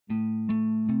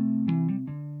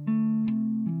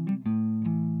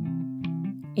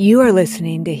You are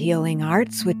listening to Healing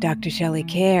Arts with Dr. Shelley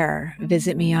Kerr.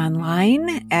 Visit me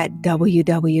online at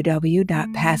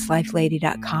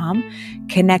www.pastlifelady.com.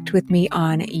 Connect with me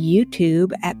on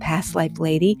YouTube at Past Life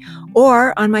Lady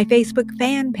or on my Facebook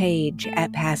fan page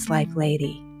at Past Life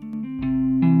Lady.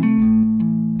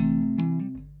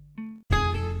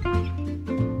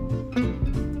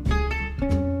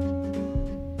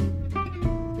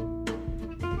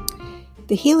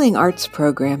 The Healing Arts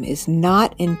program is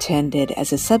not intended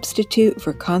as a substitute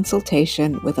for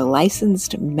consultation with a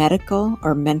licensed medical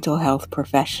or mental health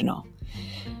professional.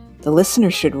 The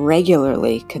listener should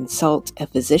regularly consult a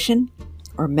physician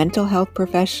or mental health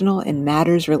professional in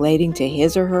matters relating to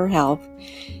his or her health,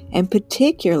 and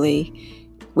particularly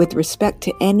with respect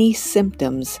to any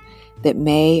symptoms that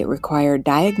may require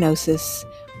diagnosis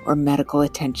or medical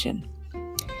attention.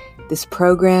 This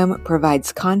program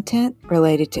provides content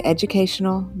related to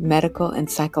educational, medical,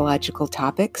 and psychological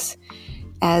topics.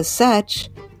 As such,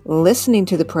 listening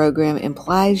to the program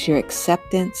implies your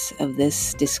acceptance of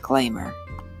this disclaimer.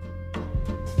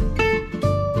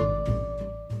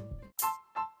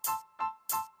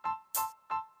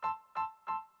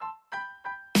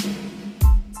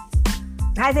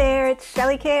 Hi there, it's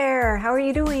Shelley Kerr. How are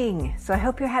you doing? So I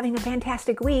hope you're having a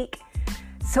fantastic week.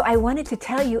 So I wanted to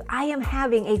tell you I am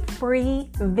having a free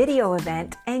video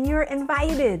event and you're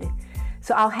invited.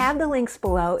 So I'll have the links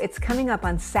below. It's coming up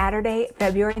on Saturday,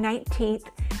 February 19th,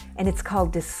 and it's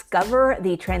called Discover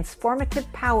the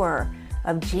Transformative Power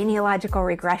of Genealogical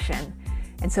Regression.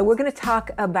 And so we're going to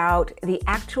talk about the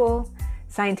actual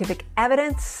scientific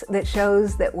evidence that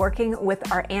shows that working with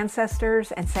our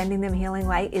ancestors and sending them healing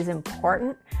light is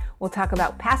important. We'll talk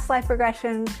about past life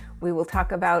regression. We will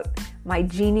talk about my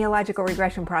genealogical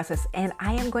regression process, and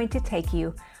I am going to take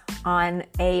you on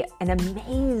an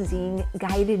amazing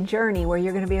guided journey where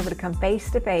you're going to be able to come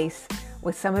face to face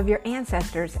with some of your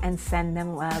ancestors and send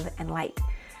them love and light.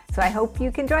 So I hope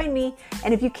you can join me.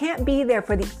 And if you can't be there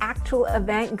for the actual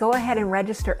event, go ahead and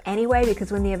register anyway,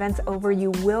 because when the event's over, you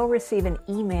will receive an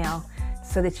email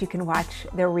so that you can watch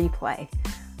the replay.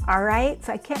 All right,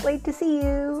 so I can't wait to see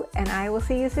you, and I will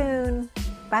see you soon.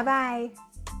 Bye-bye.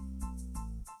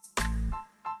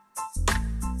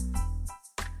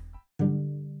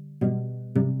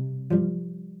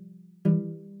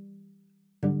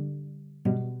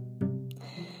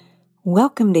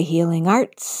 Welcome to Healing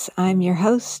Arts. I'm your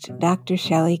host, Dr.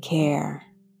 Shelley Kerr.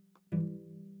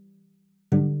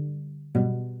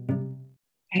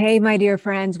 Hey, my dear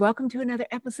friends, welcome to another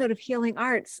episode of Healing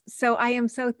Arts. So I am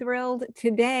so thrilled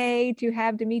today to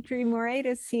have Dimitri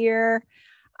Moraitis here.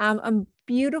 A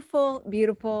beautiful,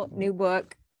 beautiful new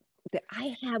book that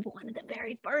I have one of the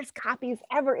very first copies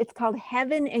ever. It's called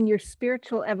Heaven and Your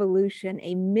Spiritual Evolution,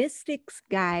 a Mystic's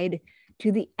Guide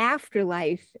to the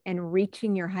Afterlife and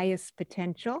Reaching Your Highest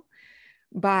Potential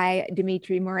by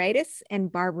Dimitri Moraitis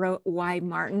and Barbara Y.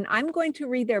 Martin. I'm going to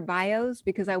read their bios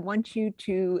because I want you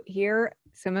to hear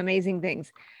some amazing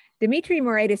things. Dimitri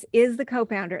Moraitis is the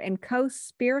co-founder and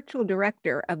co-spiritual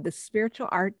director of the Spiritual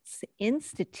Arts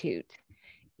Institute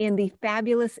in the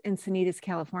fabulous Encinitas,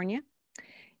 California.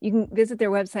 You can visit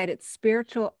their website at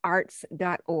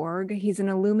spiritualarts.org. He's an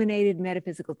illuminated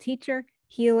metaphysical teacher,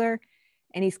 healer,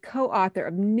 and he's co-author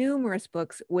of numerous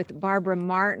books with Barbara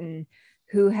Martin,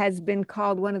 who has been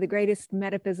called one of the greatest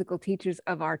metaphysical teachers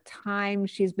of our time.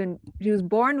 She was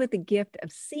born with the gift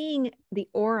of seeing the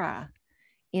aura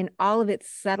in all of its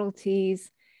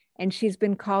subtleties, and she's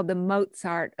been called the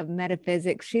Mozart of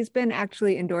metaphysics. She's been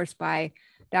actually endorsed by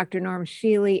Dr. Norm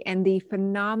Shealy and the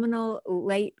phenomenal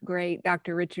late, great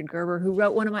Dr. Richard Gerber, who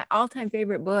wrote one of my all-time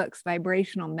favorite books,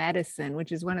 Vibrational Medicine,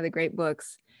 which is one of the great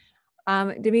books.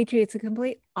 Dimitri, it's a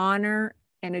complete honor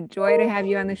and a joy to have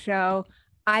you on the show.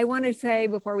 I want to say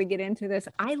before we get into this,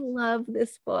 I love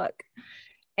this book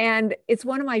and it's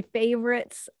one of my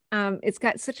favorites. It's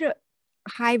got such a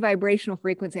high vibrational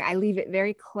frequency. I leave it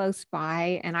very close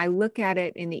by and I look at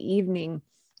it in the evening.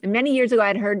 And many years ago,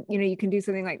 I'd heard, you can do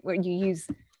something like where you use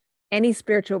any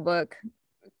spiritual book.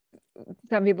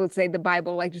 Some people would say the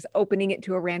Bible, like just opening it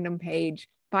to a random page,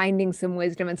 finding some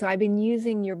wisdom. And so I've been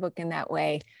using your book in that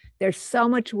way. There's so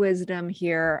much wisdom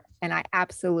here, and I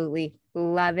absolutely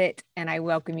love it. And I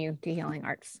welcome you to Healing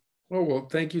Arts. Oh, well,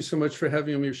 thank you so much for having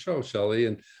me on your show, Shelley.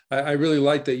 And I really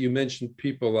like that you mentioned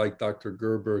people like Dr.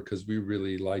 Gerber, because we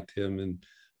really liked him. And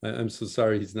I'm so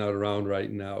sorry he's not around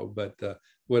right now, but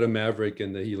what a maverick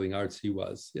in the healing arts he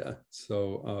was. Yeah.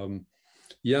 So,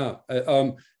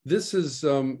 this is,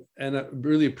 and I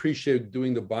really appreciate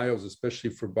doing the bios,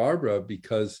 especially for Barbara,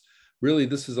 because really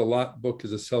this is book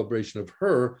is a celebration of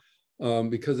her.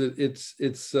 Because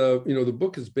the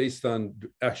book is based on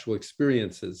actual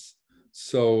experiences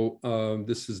So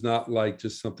this is not like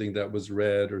just something that was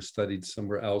read or studied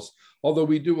somewhere else, although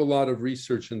we do a lot of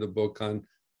research in the book on,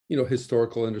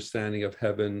 historical understanding of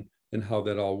heaven and how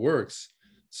that all works.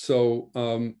 So,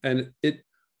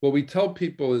 what we tell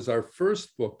people is our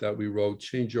first book that we wrote,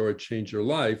 Change Your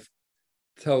Life,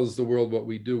 tells the world what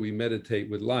we do. We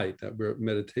meditate with light, that we're a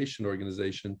meditation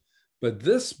organization. But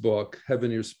this book,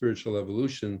 Heaven, Your Spiritual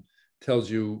Evolution, tells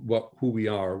you who we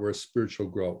are. We're spiritual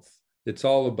growth. It's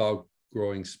all about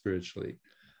growing spiritually.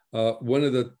 One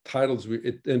of the titles,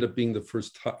 it ended up being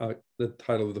the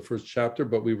title of the first chapter,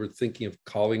 but we were thinking of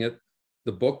calling it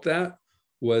the book that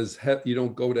was, you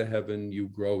don't go to heaven, you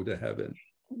grow to heaven.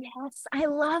 Yes, I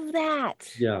love that.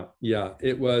 Yeah,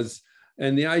 it was.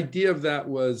 And the idea of that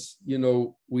was,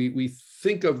 we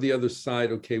think of the other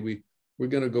side, okay, we're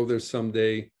going to go there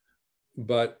someday,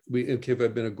 but if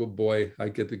I've been a good boy, I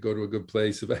get to go to a good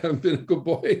place. If I haven't been a good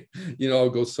boy, I'll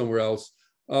go somewhere else.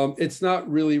 It's not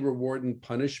really reward and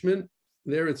punishment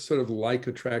there. It's sort of like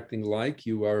attracting like.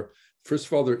 First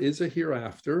of all, there is a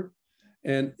hereafter,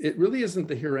 and it really isn't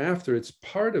the hereafter. It's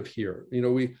part of here.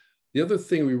 The other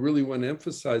thing we really want to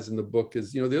emphasize in the book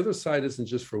is, the other side isn't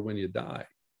just for when you die.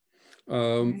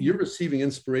 You're receiving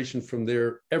inspiration from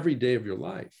there every day of your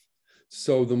life.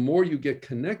 So the more you get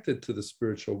connected to the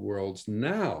spiritual worlds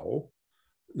now,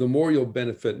 the more you'll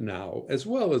benefit now, as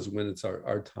well as when it's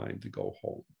our time to go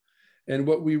home. And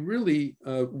what we really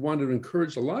want to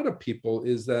encourage a lot of people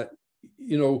is that,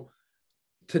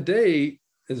 today,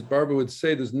 as Barbara would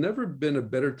say, there's never been a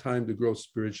better time to grow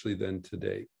spiritually than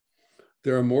today.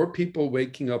 There are more people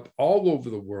waking up all over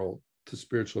the world to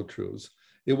spiritual truths.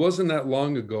 It wasn't that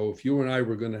long ago, if you and I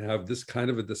were going to have this kind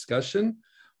of a discussion,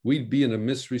 we'd be in a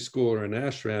mystery school or an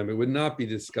ashram. It would not be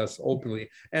discussed openly,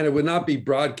 and it would not be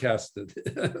broadcasted.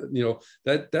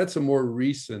 That's a more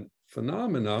recent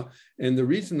phenomena. And the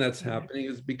reason that's happening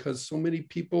is because so many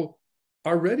people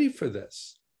are ready for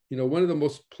this. One of the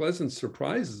most pleasant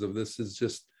surprises of this is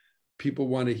just people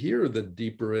want to hear the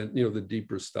deeper and, the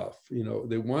deeper stuff.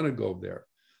 They want to go there.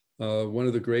 One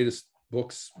of the greatest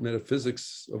books,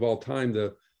 metaphysics of all time,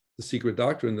 the Secret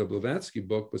Doctrine, the Blavatsky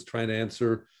book, was trying to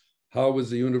answer, how was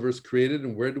the universe created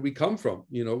and where did we come from?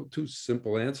 Two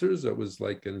simple answers. That was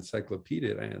like an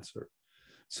encyclopedia answer.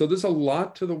 So there's a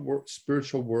lot to the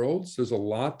spiritual worlds. There's a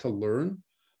lot to learn.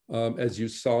 As you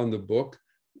saw in the book,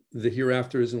 the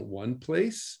hereafter isn't one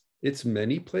place. It's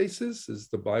many places. As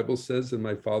the Bible says, in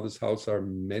my Father's house are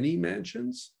many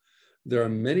mansions. There are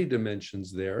many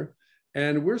dimensions there.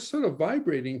 And we're sort of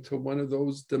vibrating to one of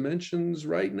those dimensions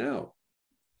right now.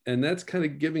 And that's kind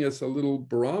of giving us a little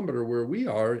barometer where we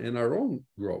are in our own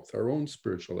growth, our own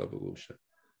spiritual evolution.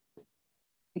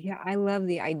 Yeah, I love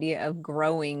the idea of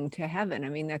growing to heaven. I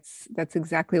mean, that's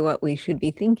exactly what we should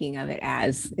be thinking of it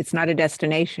as. It's not a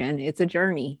destination, it's a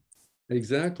journey.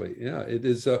 Exactly. Yeah, it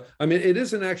is. It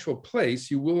is an actual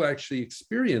place. You will actually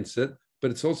experience it,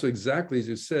 but it's also exactly as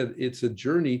you said, it's a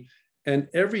journey. And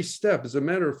every step, as a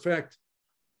matter of fact,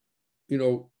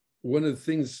 one of the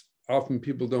things often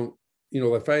people don't,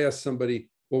 if I ask somebody,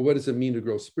 well, what does it mean to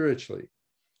grow spiritually?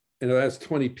 And I asked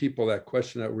 20 people that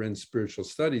question that were in spiritual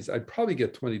studies, I'd probably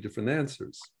get 20 different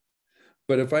answers.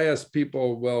 But if I ask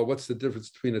people, well, what's the difference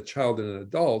between a child and an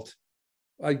adult?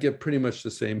 I'd get pretty much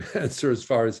the same answer as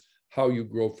far as how you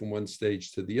grow from one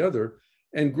stage to the other.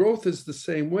 And growth is the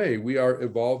same way. We are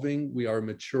evolving, we are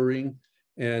maturing.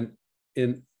 And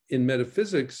in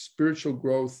metaphysics, spiritual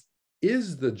growth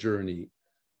is the journey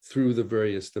through the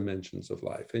various dimensions of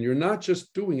life. And you're not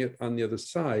just doing it on the other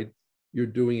side, you're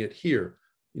doing it here.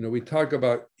 We talk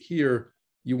about here,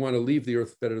 you want to leave the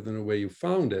earth better than the way you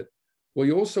found it. Well,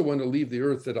 you also want to leave the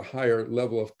earth at a higher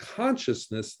level of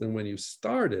consciousness than when you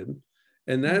started.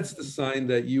 And that's the sign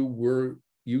that you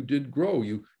did grow.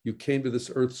 You came to this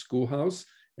earth schoolhouse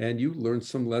and you learned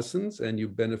some lessons and you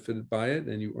benefited by it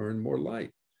and you earned more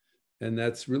light. And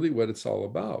that's really what it's all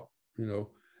about, And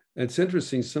it's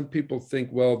interesting. Some people think,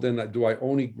 well, then do I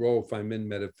only grow if I'm in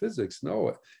metaphysics?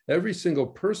 No, every single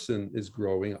person is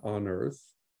growing on earth.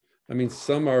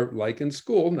 Some are like in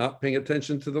school, not paying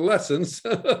attention to the lessons,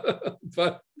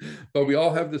 but we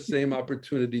all have the same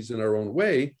opportunities in our own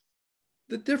way.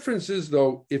 The difference is,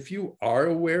 though, if you are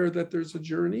aware that there's a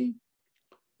journey,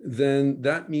 then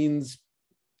that means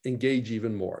engage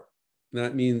even more.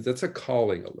 That means that's a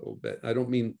calling a little bit. I don't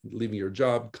mean leaving your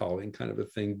job calling kind of a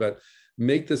thing, but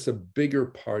make this a bigger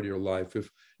part of your life. If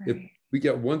we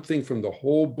get one thing from the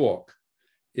whole book,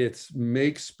 it's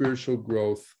make spiritual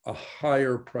growth a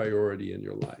higher priority in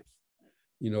your life.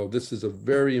 This is a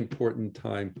very important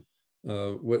time.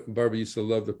 What Barbara used to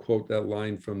love to quote that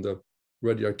line from the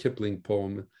Rudyard Kipling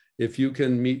poem. If you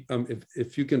can meet,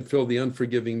 if you can fill the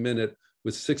unforgiving minute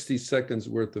with 60 seconds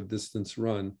worth of distance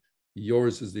run,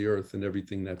 yours is the earth and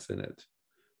everything that's in it.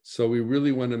 So we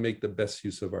really want to make the best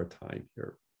use of our time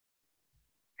here.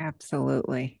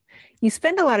 Absolutely. You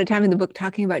spend a lot of time in the book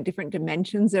talking about different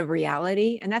dimensions of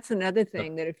reality. And that's another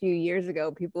thing that a few years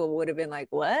ago, people would have been like,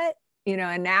 what? You know,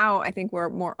 and now I think we're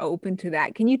more open to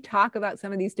that. Can you talk about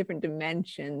some of these different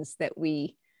dimensions that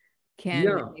we can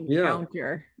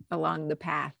encounter along the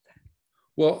path?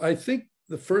 Well, I think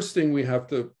the first thing we have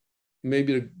to,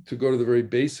 maybe to go to the very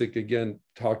basic, again,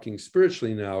 talking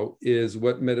spiritually now, is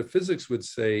what metaphysics would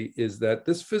say is that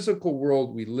this physical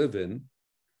world we live in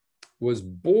was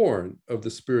born of the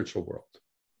spiritual world.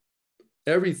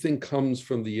 Everything comes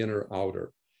from the inner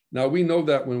outer. Now, we know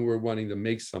that when we're wanting to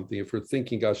make something, if we're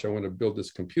thinking, gosh, I want to build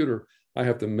this computer, I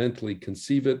have to mentally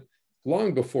conceive it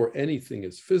long before anything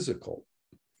is physical.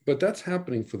 But that's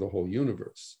happening for the whole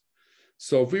universe.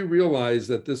 So if we realize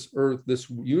that this earth, this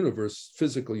universe,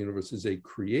 physical universe, is a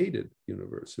created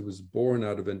universe, it was born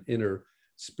out of an inner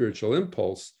spiritual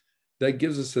impulse, that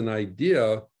gives us an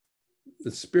idea.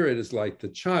 The spirit is like the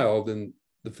child, and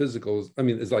the physical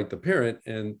is like the parent,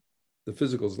 and the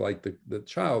physical is like the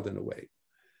child in a way.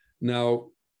 Now,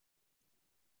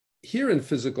 here in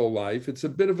physical life, it's a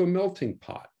bit of a melting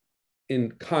pot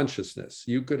in consciousness.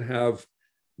 You could have,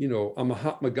 a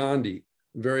Mahatma Gandhi,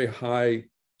 very high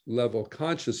level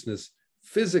consciousness,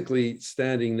 physically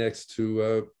standing next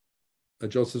to a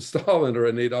Joseph Stalin or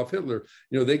an Adolf Hitler.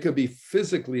 They could be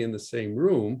physically in the same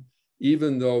room,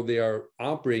 even though they are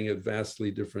operating at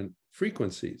vastly different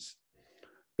frequencies.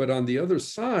 But on the other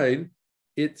side,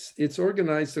 it's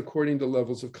organized according to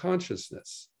levels of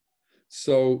consciousness.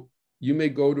 So you may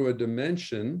go to a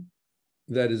dimension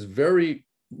that is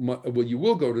you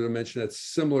will go to a dimension that's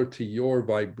similar to your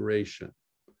vibration.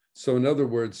 So in other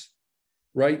words,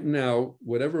 right now,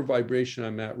 whatever vibration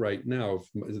I'm at right now,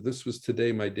 if this was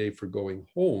today my day for going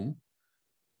home,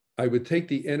 I would take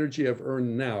the energy I've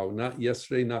earned now, not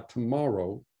yesterday, not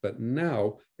tomorrow, but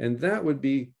now, and that would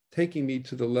be taking me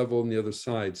to the level on the other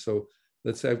side. So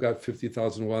let's say I've got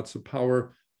 50,000 watts of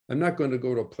power. I'm not going to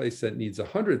go to a place that needs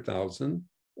 100,000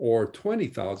 or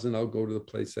 20,000. I'll go to the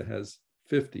place that has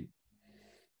 50.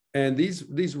 And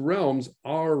these realms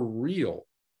are real.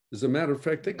 As a matter of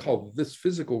fact, they call this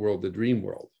physical world the dream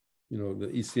world. The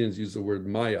East Indians use the word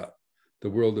Maya, the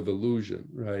world of illusion,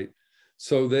 right?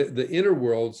 So the inner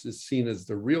worlds is seen as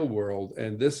the real world,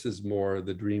 and this is more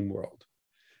the dream world.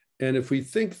 And if we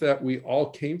think that we all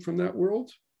came from that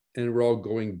world and we're all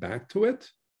going back to it,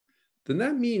 then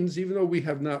that means even though we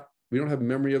don't have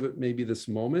memory of it maybe this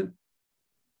moment,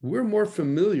 we're more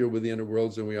familiar with the inner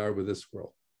worlds than we are with this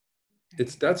world.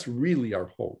 That's really our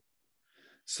home.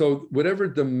 So whatever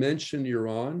dimension you're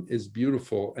on is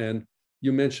beautiful. And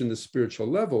you mentioned the spiritual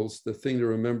levels. The thing to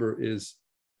remember is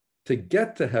to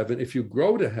get to heaven, if you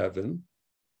grow to heaven,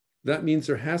 that means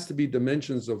there has to be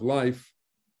dimensions of life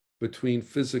between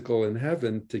physical and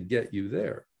heaven to get you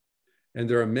there. And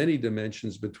there are many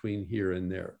dimensions between here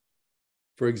and there.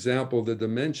 For example, the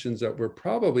dimensions that we're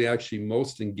probably actually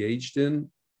most engaged in,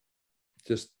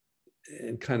 just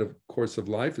in kind of course of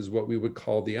life, is what we would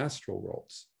call the astral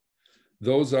worlds.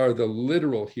 Those are the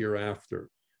literal hereafter.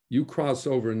 You cross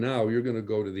over now, you're going to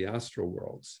go to the astral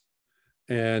worlds.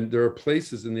 And there are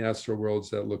places in the astral worlds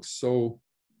that look so,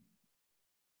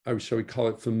 shall we call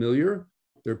it familiar?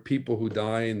 There are people who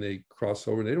die and they cross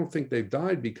over and they don't think they've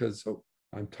died because,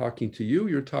 I'm talking to you,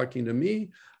 you're talking to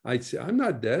me. I'd say, I'm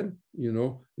not dead,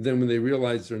 Then when they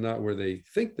realize they're not where they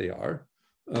think they are,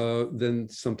 then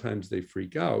sometimes they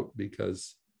freak out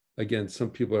because, again,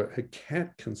 some people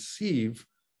can't conceive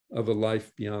of a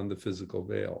life beyond the physical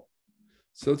veil.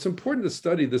 So it's important to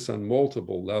study this on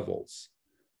multiple levels.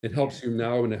 It helps you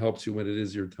now and it helps you when it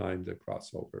is your time to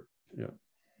cross over. Yeah.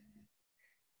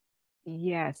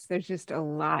 Yes, there's just a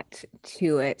lot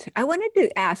to it. I wanted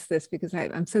to ask this because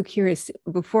I'm so curious.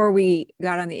 Before we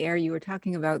got on the air, you were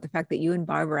talking about the fact that you and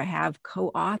Barbara have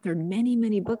co-authored many,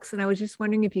 many books. And I was just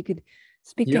wondering if you could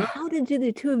speak to how did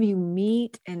the two of you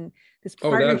meet and this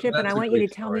partnership? And I want you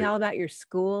to tell me all about your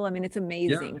school. I mean, it's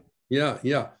amazing.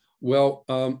 Yeah. Well,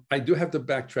 I do have to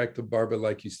backtrack to Barbara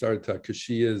like you started to, because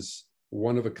she is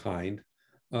one of a kind.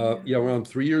 Around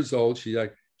 3 years old,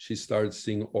 she started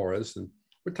seeing auras, and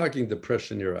we're talking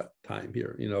Depression era time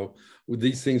here,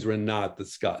 these things were not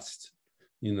discussed,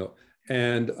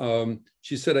 and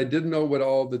she said, I didn't know what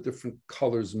all the different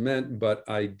colors meant, but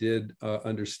I did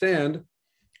understand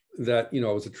that,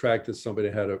 I was attracted to somebody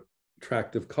that had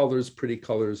attractive colors, pretty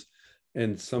colors,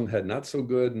 and some had not so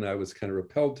good, and I was kind of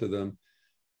repelled to them.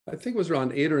 I think it was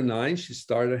around 8 or 9, she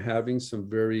started having some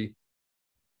very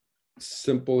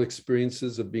simple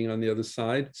experiences of being on the other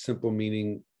side. Simple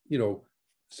meaning,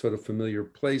 sort of familiar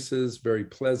places, very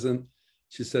pleasant.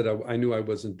 She said, I knew I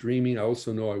wasn't dreaming. I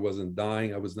also know I wasn't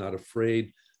dying. I was not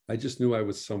afraid. I just knew I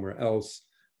was somewhere else.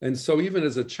 And so even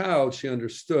as a child, she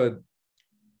understood,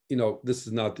 this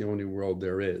is not the only world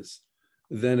there is.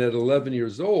 Then at 11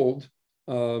 years old,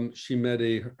 she met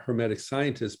a Hermetic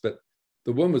scientist, but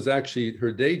the woman was actually,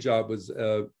 her day job was,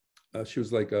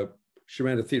 she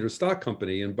ran a theater stock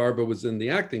company, and Barbara was in the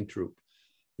acting troupe.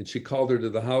 And she called her to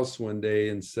the house one day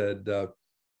and said,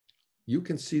 you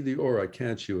can see the aura,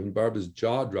 can't you? And Barbara's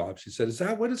jaw dropped. She said, is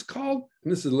that what it's called?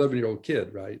 And this is an 11-year-old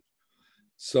kid, right?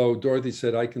 So Dorothy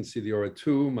said, I can see the aura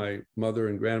too. My mother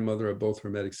and grandmother are both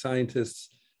Hermetic scientists,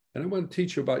 and I want to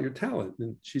teach you about your talent.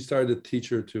 And she started to teach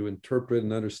her to interpret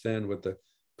and understand what the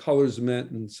colors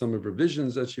meant and some of her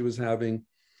visions that she was having.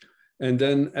 And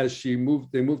then as they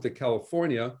moved to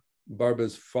California.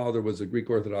 Barbara's father was a Greek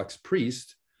Orthodox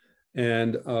priest,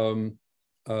 and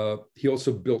he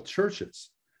also built churches.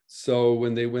 So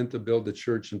when they went to build a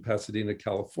church in Pasadena,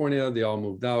 California, they all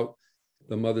moved out.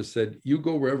 The mother said, you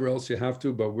go wherever else you have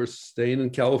to, but we're staying in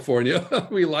California.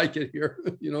 We like it here,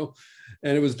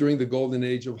 And it was during the golden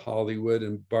age of Hollywood,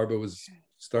 and Barbara was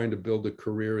starting to build a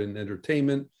career in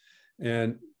entertainment.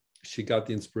 And she got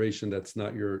the inspiration, that's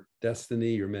not your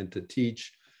destiny, you're meant to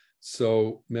teach.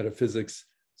 So metaphysics.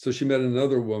 So she met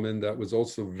another woman that was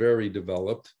also very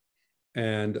developed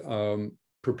and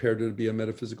prepared her to be a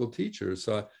metaphysical teacher.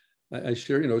 So I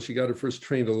share, she got her first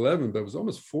trained at 11, but it was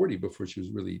almost 40 before she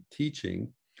was really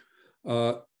teaching.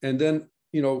 And then,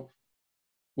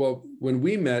 when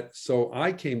we met, so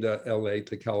I came to LA,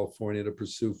 to California, to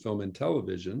pursue film and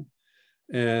television.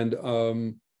 And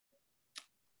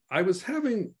I was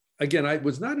having, again, I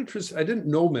was not interested, I didn't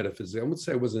know metaphysics. I would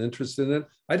say I wasn't interested in it.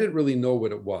 I didn't really know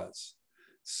what it was.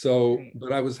 So,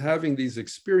 but I was having these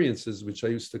experiences, which I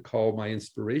used to call my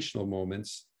inspirational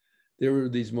moments. There were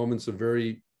these moments of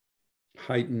very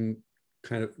heightened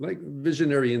kind of like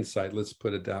visionary insight, let's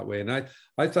put it that way. And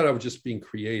I thought I was just being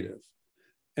creative.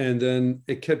 And then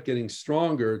it kept getting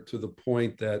stronger to the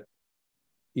point that,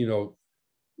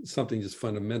 something just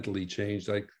fundamentally changed.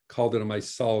 I called it my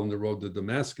Saul on the road to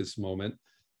Damascus moment,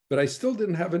 but I still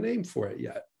didn't have a name for it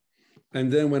yet.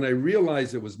 And then when I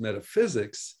realized it was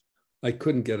metaphysics, I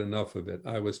couldn't get enough of it.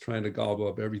 I was trying to gobble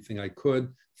up everything I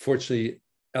could. Fortunately,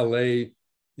 LA,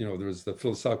 there was the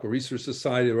Philosophical Research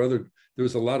Society or there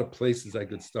was a lot of places I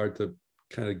could start to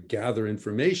kind of gather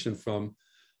information from,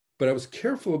 but I was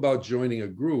careful about joining a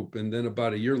group. And then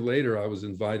about a year later, I was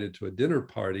invited to a dinner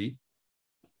party,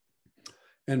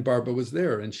 and Barbara was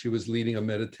there, and she was leading a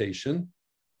meditation.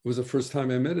 It was the first time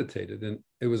I meditated, and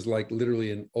it was like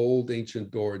literally an old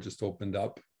ancient door just opened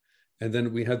up. And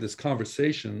then we had this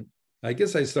conversation. I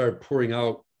guess I started pouring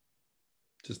out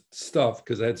just stuff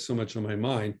because I had so much on my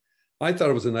mind. I thought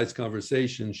it was a nice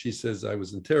conversation. She says I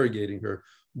was interrogating her,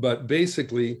 but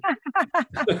basically, I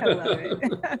love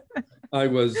it. I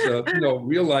was,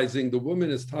 realizing the woman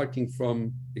is talking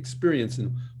from experience.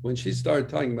 And when she started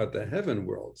talking about the heaven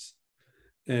worlds,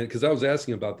 and because I was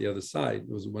asking about the other side,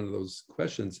 it was one of those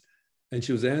questions, and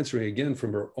she was answering again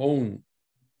from her own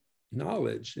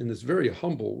knowledge in this very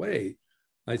humble way.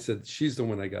 I said, she's the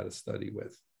one I got to study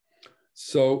with.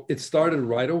 So it started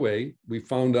right away. We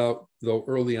found out, though,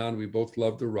 early on, we both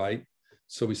loved to write.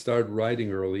 So we started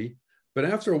writing early. But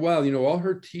after a while, all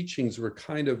her teachings were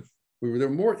they're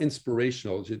more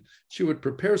inspirational. She would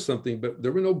prepare something, but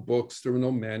there were no books, there were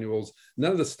no manuals,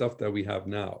 none of the stuff that we have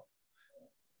now.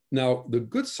 Now, the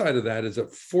good side of that is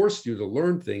it forced you to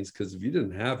learn things, because if you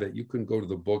didn't have it, you couldn't go to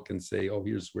the book and say, oh,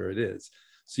 here's where it is.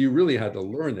 So you really had to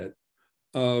learn it.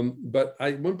 But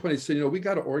at one point I said, we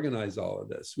got to organize all of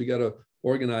this. We got to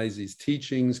organize these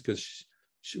teachings, because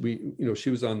she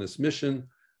was on this mission.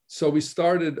 So we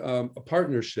started a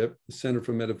partnership, the Center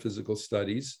for Metaphysical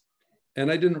Studies.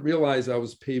 And I didn't realize I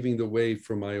was paving the way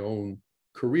for my own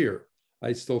career.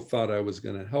 I still thought I was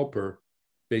going to help her,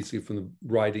 basically from the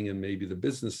writing and maybe the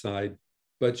business side,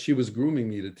 but she was grooming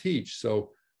me to teach.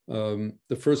 So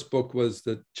the first book was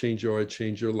the Change Your Aura,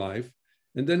 Change Your Life.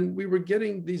 And then we were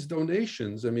getting these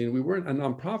donations. I mean, we weren't a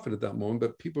nonprofit at that moment,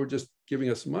 but people were just giving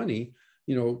us money,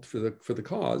 for the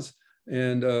cause.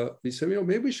 And we said,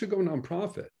 maybe we should go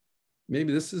nonprofit.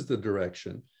 Maybe this is the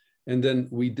direction. And then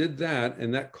we did that,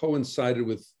 and that coincided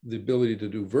with the ability to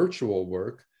do virtual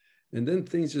work. And then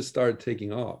things just started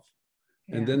taking off.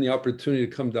 Yeah. And then the opportunity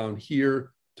to come down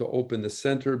here to open the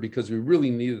center, because we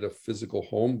really needed a physical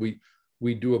home.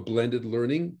 We do a blended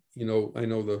learning. I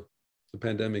know the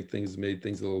pandemic things made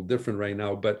things a little different right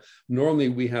now, but normally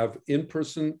we have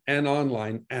in-person and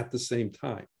online at the same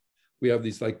time. We have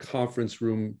these like conference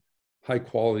room high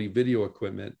quality video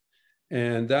equipment.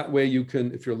 And that way you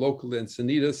can, if you're local to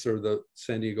Encinitas or the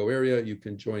San Diego area, you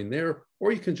can join there,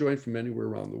 or you can join from anywhere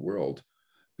around the world.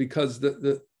 Because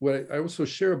what I also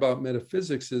share about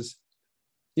metaphysics is,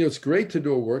 it's great to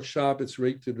do a workshop, it's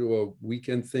great to do a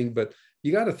weekend thing, but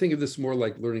you got to think of this more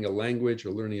like learning a language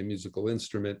or learning a musical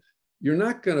instrument. You're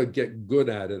not going to get good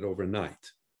at it overnight.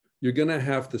 You're going to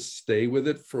have to stay with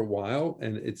it for a while,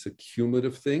 and it's a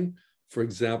cumulative thing. For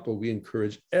example, we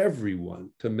encourage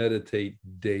everyone to meditate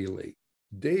daily.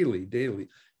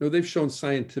 They've shown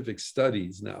scientific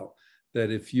studies now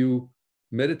that if you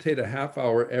meditate a half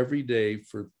hour every day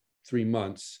for 3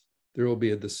 months, there will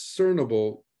be a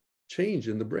discernible change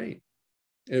in the brain.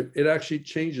 It actually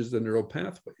changes the neural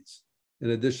pathways. In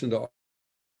addition to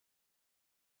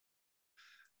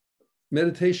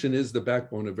meditation is the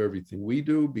backbone of everything we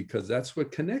do, because that's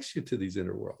what connects you to these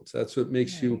inner worlds. That's what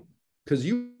makes you, because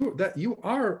you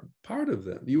are part of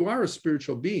them. You are a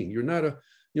spiritual being. You're not a,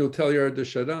 Teilhard de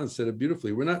Chardin said it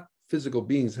beautifully. We're not physical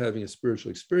beings having a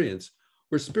spiritual experience.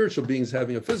 We're spiritual beings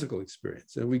having a physical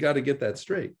experience. And we got to get that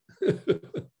straight.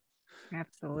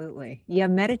 Absolutely. Yeah,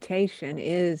 meditation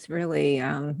is really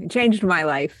changed my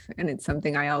life. And it's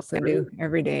something I also do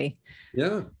every day.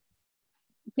 Yeah.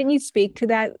 Can you speak to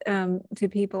that to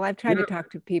people? I've tried to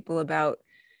talk to people about,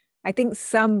 I think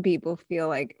some people feel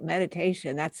like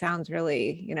meditation, that sounds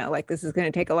really, like this is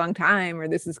going to take a long time or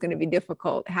this is going to be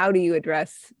difficult. How do you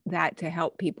address that to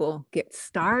help people get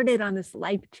started on this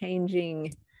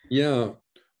life-changing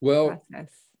process?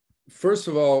 First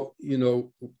of all,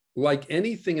 like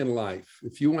anything in life,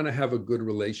 if you want to have a good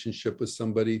relationship with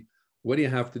somebody, what do you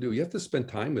have to do? You have to spend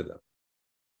time with them.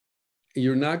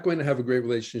 You're not going to have a great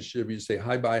relationship. You say,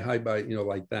 hi, bye,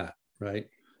 like that, right?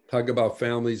 Talk about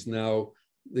families now.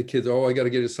 The kids, I got to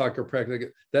get a soccer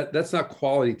practice. That's not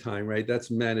quality time, right?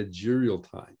 That's managerial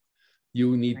time.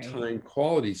 You need time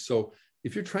quality. So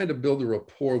if you're trying to build a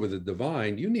rapport with the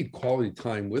divine, you need quality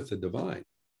time with the divine.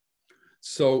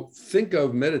 So think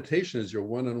of meditation as your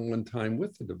one-on-one time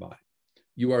with the divine.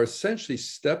 You are essentially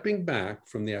stepping back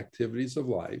from the activities of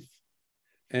life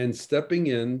and stepping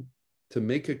in to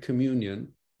make a communion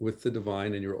with the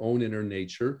divine and your own inner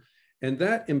nature. And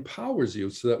that empowers you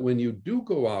so that when you do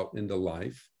go out into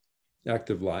life,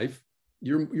 active life,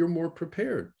 you're more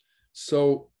prepared.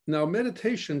 So now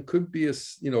meditation could be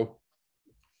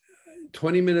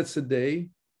 20 minutes a day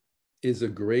is a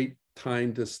great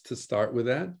time to start with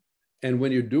that. And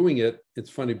when you're doing it, it's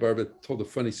funny, Barbara told a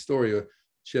funny story.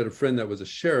 She had a friend that was a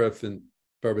sheriff, and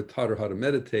Barbara taught her how to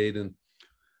meditate. And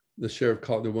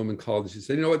the woman called and she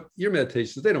said, what, your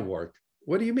meditations, they don't work.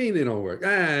 What do you mean they don't work?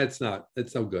 It's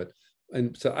no good.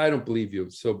 And so I don't believe you.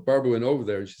 So Barbara went over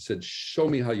there and she said, show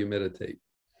me how you meditate.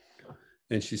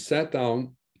 And she sat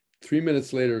down. 3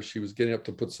 minutes later, she was getting up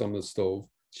to put some on the stove.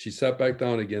 She sat back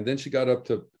down again. Then she got up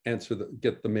to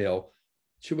get the mail.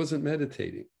 She wasn't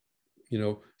meditating.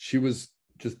 She was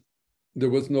just, there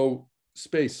was no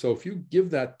space. So if you give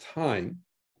that time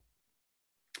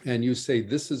and you say,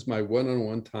 this is my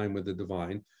one-on-one time with the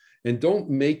divine, and don't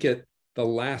make it the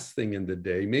last thing in the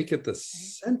day, make it the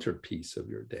centerpiece of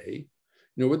your day.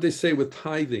 What they say with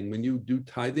tithing, when you do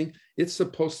tithing, it's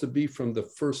supposed to be from the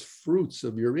first fruits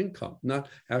of your income, not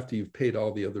after you've paid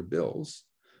all the other bills.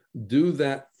 Do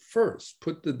that first,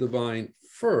 put the divine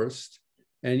first,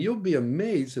 and you'll be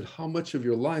amazed at how much of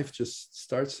your life just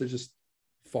starts to just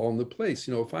fall into place.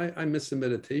 If I miss a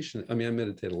meditation, I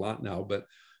meditate a lot now, but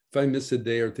if I miss a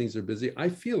day or things are busy, I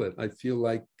feel it. I feel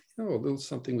like, a little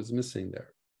something was missing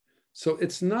there. So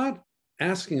it's not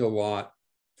asking a lot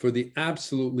for the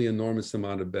absolutely enormous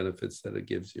amount of benefits that it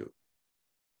gives you.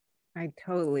 I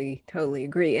totally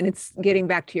agree. And it's getting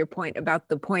back to your point about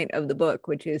the point of the book,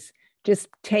 which is just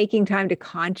taking time to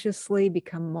consciously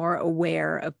become more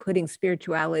aware of putting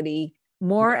spirituality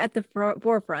more at the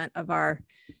forefront of our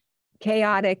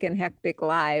chaotic and hectic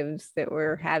lives that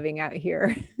we're having out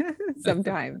here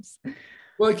sometimes.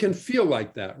 Well, it can feel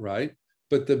like that, right?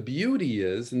 But the beauty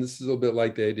is, and this is a little bit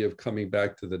like the idea of coming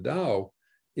back to the Tao,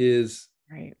 is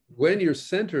when you're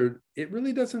centered, it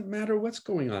really doesn't matter what's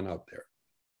going on out there.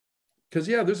 Because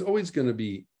there's always going to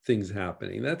be things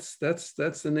happening. That's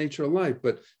the nature of life,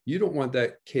 but you don't want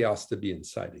that chaos to be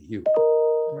inside of you.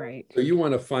 Right. So you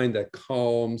want to find that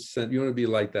calm sense. You want to be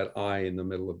like that eye in the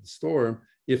middle of the storm,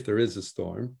 if there is a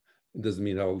storm. It doesn't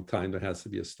mean all the time there has to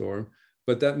be a storm,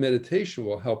 but that meditation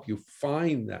will help you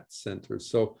find that center.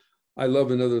 So I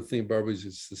love another thing Barbara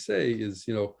used to say is,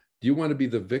 do you want to be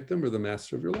the victim or the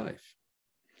master of your life?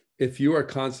 If you are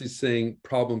constantly saying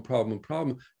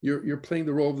problem, you're playing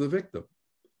the role of the victim.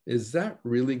 Is that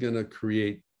really going to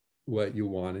create what you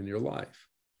want in your life?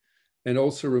 And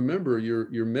also remember,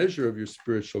 your measure of your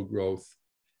spiritual growth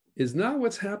is not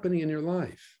what's happening in your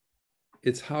life.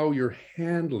 It's how you're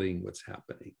handling what's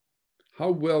happening.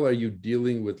 How well are you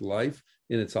dealing with life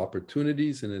in its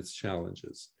opportunities and its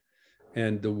challenges?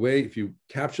 And the way, if you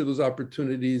capture those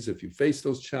opportunities, if you face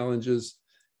those challenges,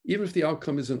 even if the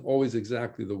outcome isn't always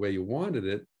exactly the way you wanted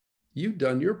it, you've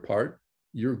done your part,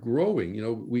 you're growing. You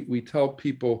know, we tell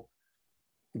people,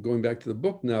 going back to the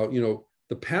book now, you know,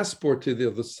 the passport to the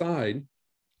other side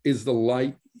is the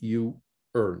light you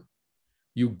earn.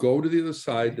 You go to the other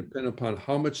side depending upon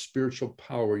how much spiritual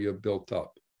power you have built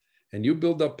up. And you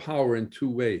build up power in two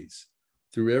ways: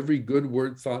 through every good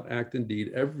word, thought, act, and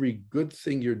deed. Every good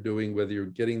thing you're doing, whether you're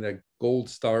getting that gold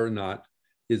star or not,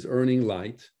 is earning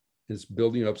light. It's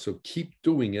building up. So keep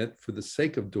doing it for the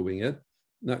sake of doing it,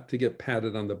 not to get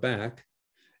patted on the back.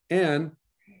 And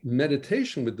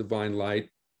meditation with divine light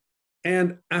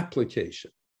and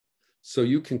application. So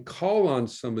you can call on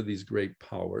some of these great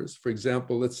powers. For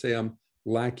example, let's say I'm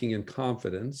lacking in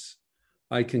confidence.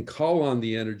 I can call on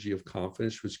the energy of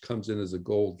confidence, which comes in as a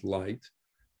gold light,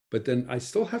 but then I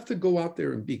still have to go out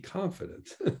there and be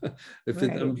confident. If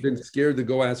I've been scared to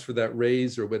go ask for that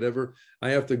raise or whatever,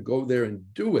 I have to go there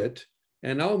and do it.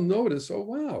 And I'll notice, oh,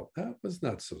 wow, that was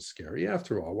not so scary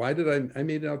after all. Why did I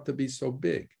made it out to be so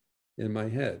big in my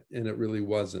head? And it really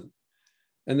wasn't.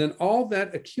 And then all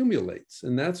that accumulates,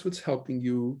 and that's what's helping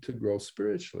you to grow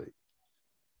spiritually.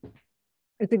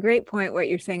 It's a great point what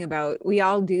you're saying about, we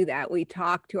all do that. We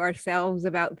talk to ourselves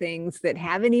about things that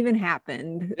haven't even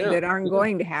happened, that aren't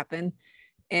going to happen.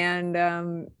 And,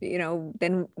 you know,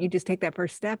 then you just take that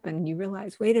first step and you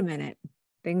realize, wait a minute,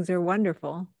 things are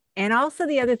wonderful. And also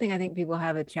the other thing I think people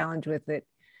have a challenge with that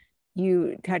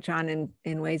you touch on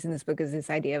in ways in this book is this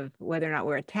idea of whether or not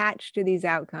we're attached to these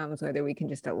outcomes, whether we can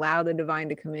just allow the divine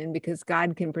to come in, because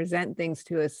God can present things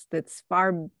to us that's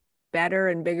far better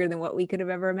and bigger than what we could have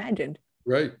ever imagined.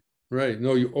 Right, right.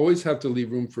 No, you always have to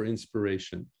leave room for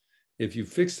inspiration. If you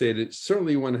fixate it,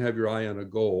 certainly you want to have your eye on a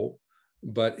goal,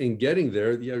 but in getting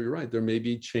there, yeah, you're right. There may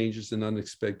be changes and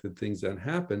unexpected things that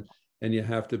happen, and you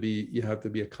have to be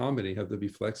accommodating, you have to be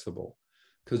flexible.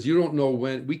 Because you don't know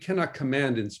when. We cannot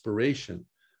command inspiration,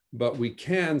 but we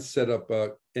can set up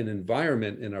an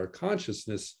environment in our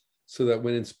consciousness so that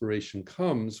when inspiration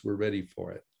comes, we're ready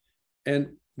for it.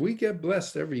 And we get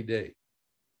blessed every day.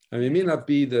 I mean, it may not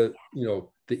be the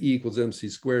E equals MC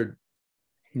squared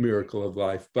miracle of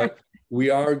life, but we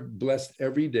are blessed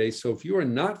every day. So if you are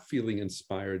not feeling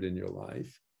inspired in your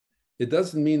life, it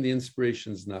doesn't mean the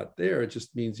inspiration is not there. It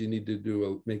just means you need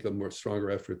to make a more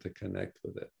stronger effort to connect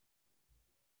with it.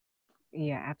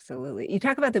 Yeah, absolutely. You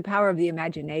talk about the power of the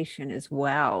imagination as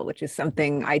well, which is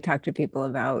something I talk to people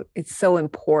about. It's so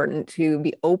important to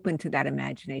be open to that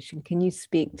imagination. Can you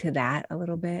speak to that a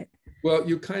little bit? Well,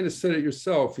 you kind of said it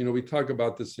yourself. You know, we talk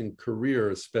about this in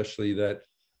career, especially, that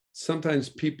sometimes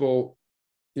people,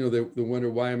 you know, they wonder,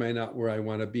 why am I not where I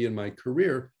want to be in my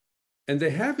career? And they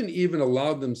haven't even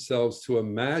allowed themselves to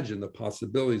imagine the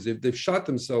possibilities. They've shot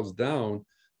themselves down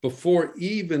before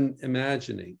even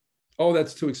imagining. Oh,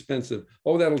 that's too expensive.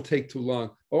 Oh, that'll take too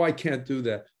long. Oh, I can't do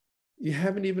that. You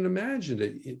haven't even imagined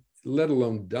it, let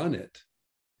alone done it.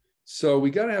 So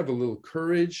we got to have a little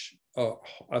courage,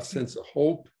 a sense of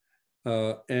hope,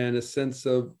 and a sense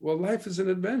of, well, life is an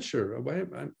adventure.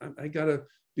 I got to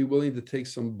be willing to take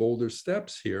some bolder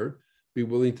steps here, be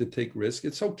willing to take risk.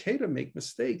 It's okay to make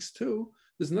mistakes too.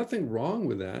 There's nothing wrong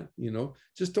with that, you know,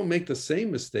 just don't make the same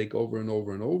mistake over and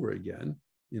over and over again,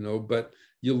 you know, but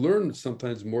you learn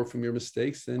sometimes more from your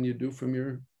mistakes than you do from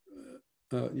your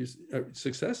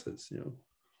successes, you know.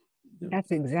 Yeah.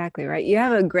 That's exactly right. You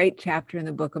have a great chapter in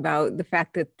the book about the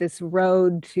fact that this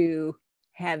road to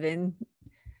heaven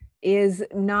is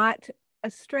not a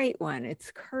straight one.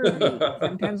 It's curvy.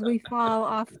 Sometimes we fall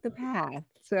off the path.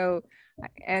 So,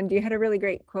 and you had a really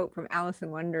great quote from Alice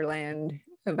in Wonderland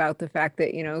about the fact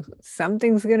that, you know,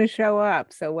 something's going to show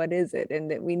up. So what is it?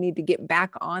 And that we need to get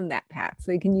back on that path.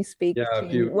 So can you speak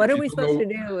to what are we supposed to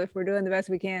do if we're doing the best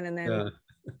we can and then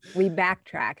we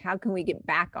backtrack? How can we get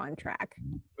back on track?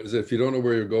 What is it? If you don't know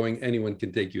where you're going, anyone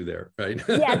can take you there, right?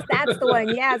 Yes, that's the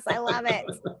one. Yes, I love it.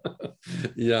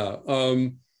 Yeah.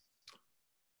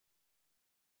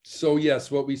 So yes,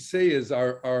 what we say is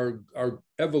our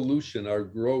evolution, our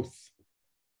growth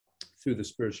through the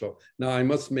spiritual. Now, I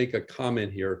must make a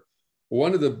comment here.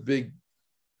 One of the big,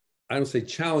 I don't say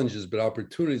challenges, but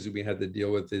opportunities that we had to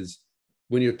deal with is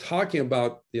when you're talking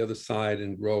about the other side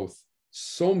and growth,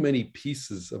 so many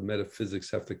pieces of metaphysics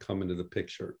have to come into the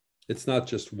picture. It's not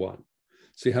just one.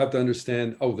 So you have to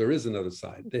understand, oh, there is another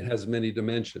side that has many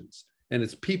dimensions, and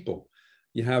it's people.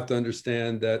 You have to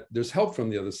understand that there's help from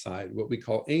the other side, what we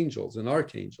call angels and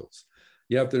archangels.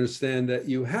 You have to understand that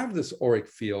you have this auric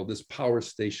field, this power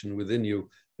station within you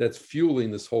that's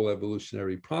fueling this whole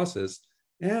evolutionary process.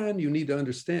 And you need to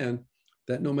understand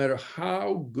that no matter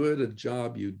how good a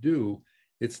job you do,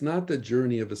 it's not the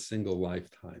journey of a single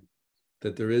lifetime,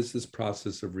 that there is this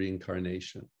process of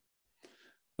reincarnation.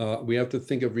 We have to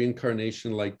think of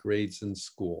reincarnation like grades in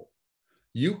school.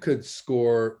 You could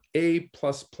score A+++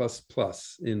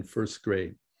 in first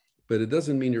grade, but it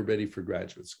doesn't mean you're ready for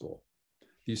graduate school.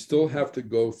 You still have to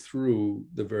go through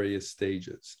the various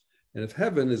stages. And if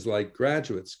heaven is like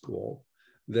graduate school,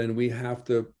 then we have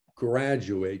to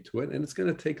graduate to it, and it's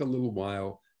going to take a little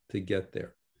while to get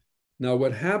there. Now,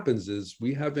 what happens is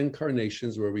we have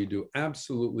incarnations where we do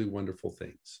absolutely wonderful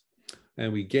things,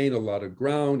 and we gain a lot of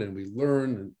ground, and we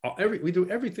learn, and we do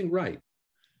everything right.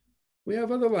 We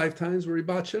have other lifetimes where we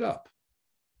botch it up.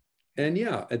 And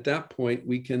yeah, at that point,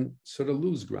 we can sort of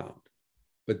lose ground.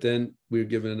 But then we're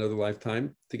given another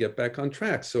lifetime to get back on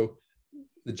track. So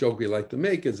the joke we like to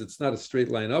make is it's not a straight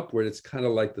line upward. It's kind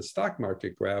of like the stock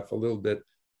market graph, a little bit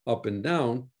up and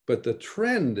down, but the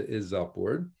trend is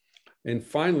upward. And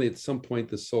finally, at some point,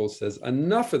 the soul says,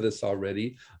 enough of this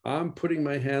already. I'm putting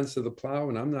my hands to the plow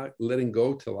and I'm not letting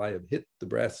go till I have hit the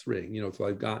brass ring, till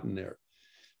I've gotten there.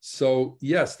 So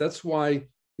yes, that's why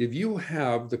if you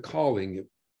have the calling, I'm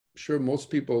sure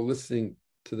most people listening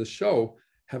to the show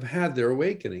have had their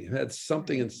awakening, have had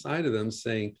something inside of them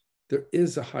saying there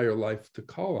is a higher life to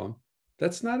call on.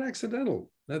 That's not accidental.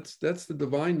 That's the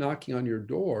divine knocking on your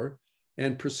door,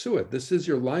 and pursue it. This is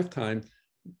your lifetime,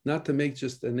 not to make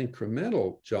just an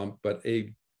incremental jump, but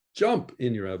a jump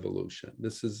in your evolution.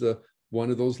 This is one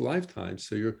of those lifetimes.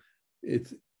 So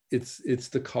it's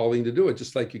the calling to do it.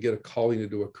 Just like you get a calling to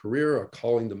do a career, a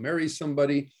calling to marry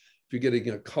somebody. If you're getting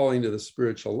a calling to the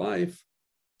spiritual life,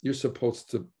 you're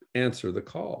supposed to answer the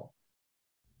call.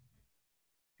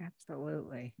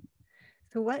 Absolutely.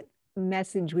 So what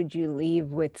message would you leave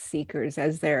with seekers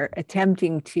as they're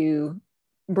attempting to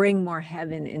bring more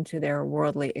heaven into their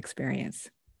worldly experience?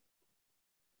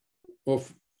 Well,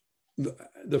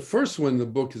 the first one in the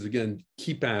book is, again,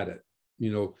 keep at it.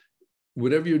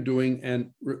 Whatever you're doing,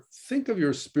 and think of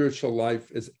your spiritual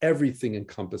life as everything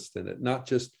encompassed in it, not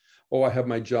just, I have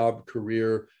my job,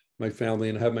 career, my family,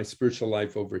 and I have my spiritual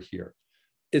life over here.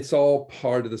 It's all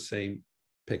part of the same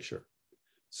picture.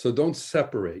 So don't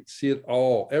separate. See it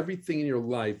all. Everything in your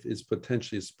life is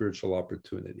potentially a spiritual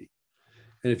opportunity.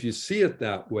 And if you see it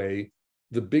that way,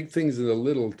 the big things and the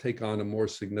little take on a more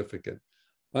significant.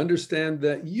 Understand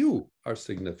that you are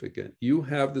significant. You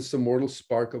have this immortal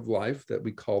spark of life that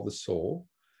we call the soul,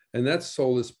 and that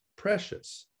soul is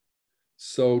precious.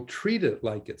 So treat it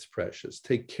like it's precious.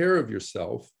 Take care of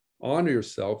yourself,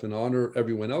 and honor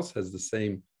everyone else has the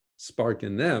same spark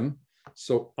in them.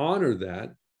 So honor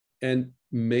that and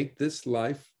make this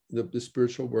life, the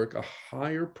spiritual work, a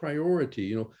higher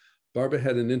priority. Barbara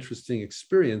had an interesting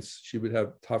experience. She would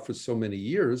have taught for so many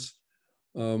years.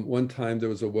 One time there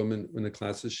was a woman in the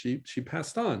classes, she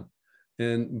passed on,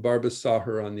 and Barbara saw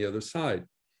her on the other side.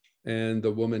 And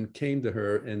the woman came to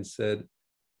her and said,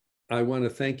 I want to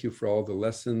thank you for all the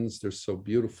lessons. They're so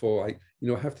beautiful. I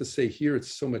have to say here,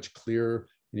 it's so much clearer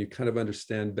and you kind of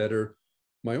understand better.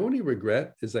 My only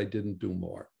regret is I didn't do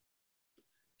more.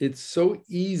 It's so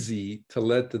easy to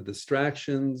let the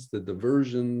distractions, the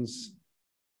diversions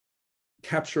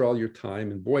capture all your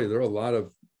time. And boy, there are a lot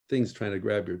of things trying to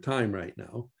grab your time right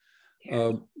now.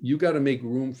 Yeah. You got to make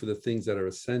room for the things that are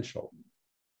essential.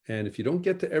 And if you don't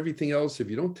get to everything else, if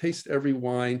you don't taste every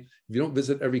wine, if you don't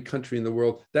visit every country in the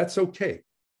world, that's okay.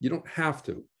 You don't have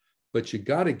to, but you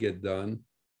got to get done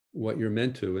what you're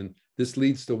meant to. And this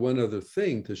leads to one other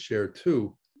thing to share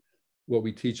too. What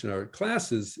we teach in our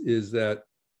classes is that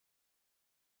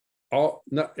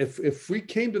if we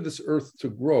came to this earth to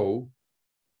grow,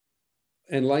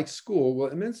 and like school, well,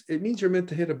 it means you're meant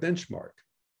to hit a benchmark.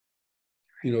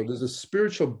 There's a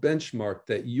spiritual benchmark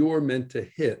that you're meant to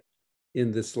hit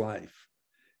in this life.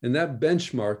 And that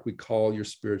benchmark we call your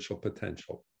spiritual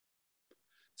potential.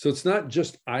 So it's not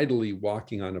just idly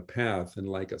walking on a path in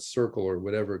like a circle or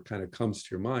whatever kind of comes to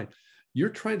your mind. You're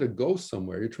trying to go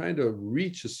somewhere. You're trying to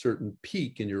reach a certain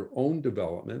peak in your own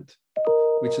development,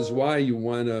 which is why you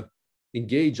want to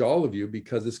engage all of you,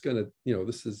 because it's going to,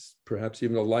 this is perhaps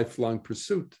even a lifelong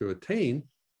pursuit to attain,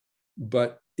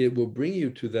 but it will bring you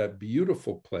to that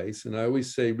beautiful place. And I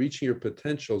always say reaching your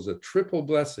potential is a triple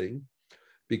blessing,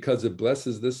 because it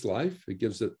blesses this life.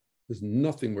 There's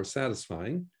nothing more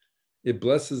satisfying. It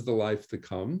blesses the life to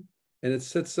come, and it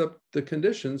sets up the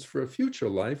conditions for a future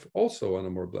life also on a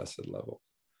more blessed level.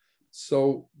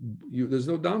 So there's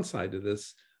no downside to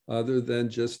this other than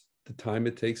just the time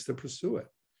it takes to pursue it.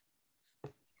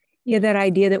 Yeah, that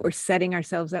idea that we're setting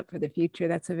ourselves up for the future,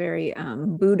 that's a very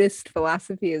Buddhist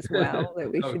philosophy as well,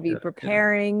 that we should be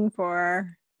preparing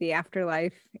for the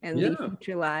afterlife and the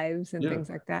future lives and things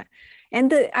like that.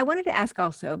 And I wanted to ask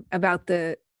also about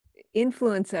the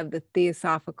influence of the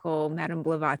Theosophical Madame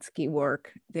Blavatsky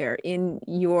work there in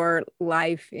your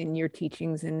life, in your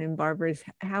teachings, and in Barbara's.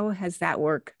 How has that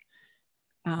work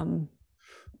been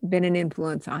an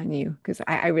influence on you? Because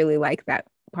I really like that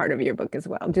part of your book as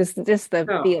well, just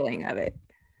the feeling of it.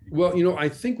 Well, I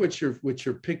think what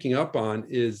you're picking up on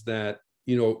is that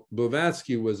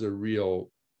Blavatsky was a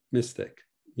real mystic.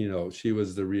 She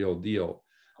was the real deal.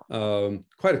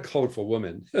 Quite a colorful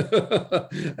woman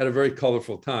at a very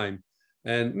colorful time,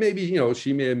 and maybe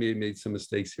she may have made some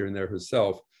mistakes here and there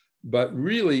herself, but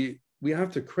really we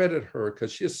have to credit her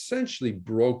because she essentially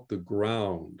broke the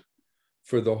ground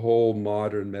for the whole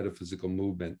modern metaphysical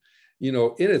movement.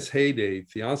 In its heyday,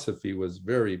 theosophy was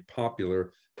very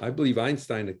popular. I believe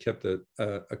Einstein had kept a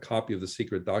copy of The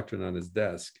Secret Doctrine on his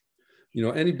desk.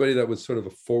 Anybody that was sort of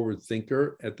a forward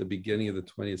thinker at the beginning of the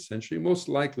 20th century most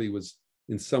likely was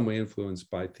in some way influenced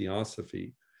by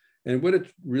theosophy. And what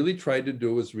it really tried to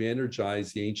do was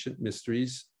re-energize the ancient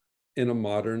mysteries in a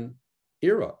modern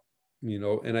era,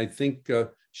 and I think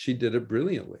she did it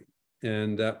brilliantly.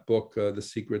 And that book, The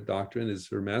Secret Doctrine, is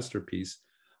her masterpiece.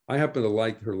 I happen to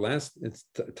like her it's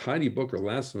a tiny book, her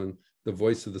last one, The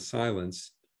Voice of the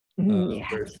Silence.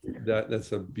 Yes.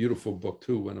 That's a beautiful book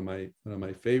too, one of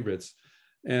my favorites.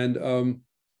 And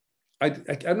I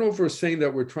don't know if we're saying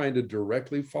that we're trying to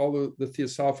directly follow the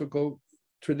theosophical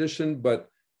tradition, but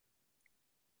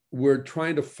we're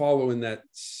trying to follow in that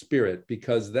spirit,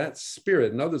 because that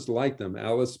spirit and others like them,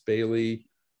 Alice Bailey,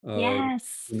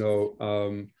 yes,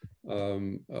 Max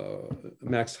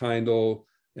Heindel,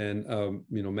 and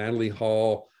Manly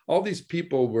Hall, all these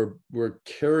people were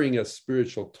carrying a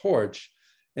spiritual torch,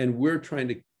 and we're trying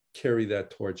to carry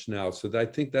that torch now. So I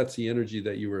think that's the energy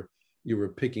that you were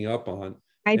picking up on.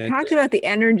 I talked about the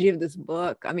energy of this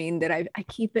book. I mean, that I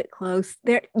keep it close.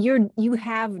 There, you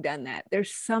have done that.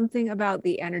 There's something about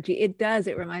the energy. It does.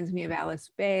 It reminds me of Alice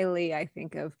Bailey. I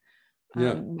think of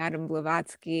Madame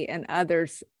Blavatsky and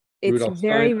others. It's Rudolf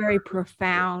very, Steiner. very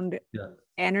profound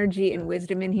energy and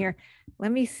wisdom in here.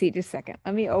 Let me see, just a second.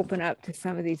 Let me open up to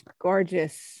some of these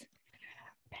gorgeous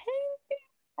paintings.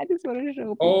 I just wanted to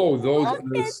show people. Oh, those are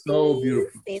so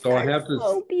beautiful. These so are I have to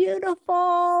so beautiful.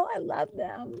 I love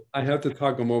them. I have to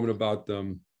talk a moment about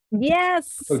them.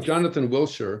 Yes. So Jonathan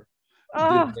Wilshire did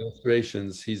the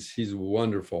illustrations. He's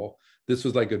wonderful. This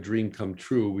was like a dream come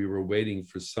true. We were waiting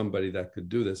for somebody that could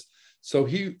do this. So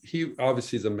he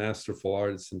obviously is a masterful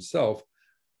artist himself.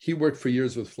 He worked for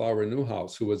years with Flower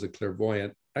Newhouse, who was a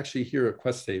clairvoyant, actually here at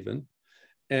Quest Haven.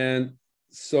 And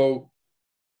so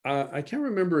I can't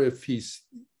remember if he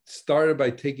started by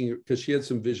taking, because she had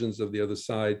some visions of the other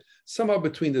side, somehow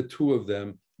between the two of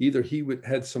them, either he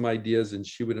had some ideas and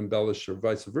she would embellish, or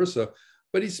vice versa.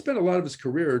 But he spent a lot of his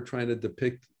career trying to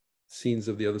depict scenes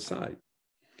of the other side.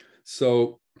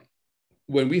 So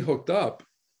when we hooked up,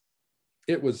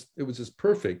 it was just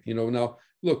perfect. Now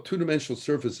look, two-dimensional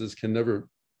surfaces can never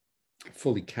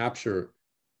fully capture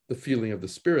the feeling of the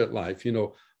spirit life,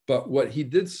 but what he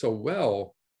did so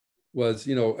well was,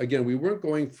 again, we weren't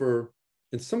going for,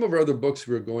 in some of our other books,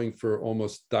 we were going for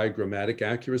almost diagrammatic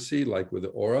accuracy, like with the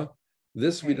aura.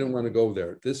 This, we didn't want to go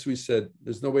there. This, we said,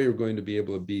 there's no way you're going to be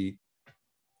able to be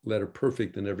letter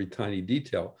perfect in every tiny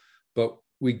detail, but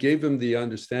we gave him the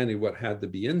understanding what had to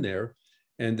be in there.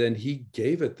 And then he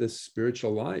gave it this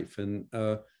spiritual life. And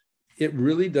it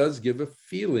really does give a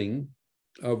feeling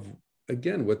of,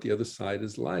 again, what the other side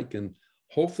is like. And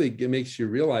hopefully it makes you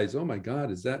realize, oh my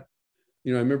God, is that, I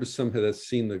remember somebody that's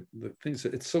seen the things,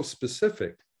 it's so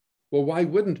specific. Well, why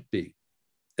wouldn't it be?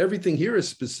 Everything here is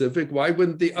specific. Why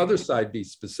wouldn't the other side be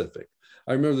specific?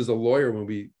 I remember there's a lawyer when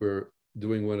we were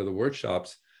doing one of the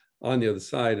workshops on the other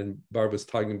side, and Barb was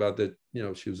talking about that,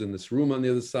 she was in this room on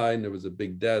the other side, and there was a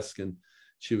big desk, and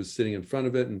she was sitting in front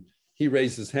of it, and he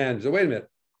raised his hand. He said, wait a minute,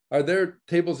 are there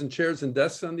tables and chairs and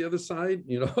desks on the other side?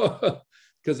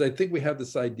 Because I think we have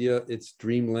this idea it's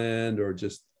dreamland or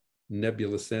just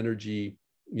nebulous energy.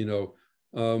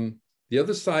 The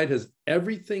other side has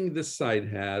everything this side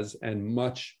has and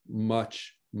much,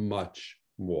 much, much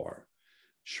more.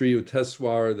 Sri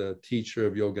Yukteswar, the teacher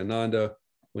of Yogananda,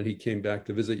 when he came back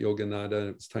to visit Yogananda, and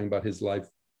it was talking about his life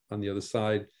on the other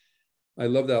side, I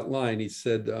love that line. He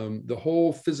said, the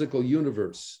whole physical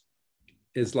universe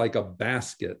is like a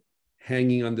basket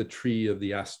hanging on the tree of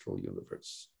the astral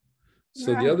universe.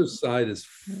 So the Right. other side is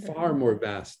far more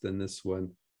vast than this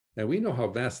one. And we know how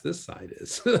vast this side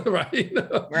is, right?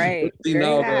 Right. See Very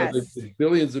now vast. the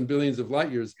billions and billions of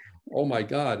light years. Oh my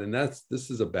God. And this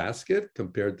is a basket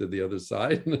compared to the other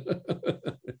side.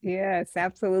 Yes,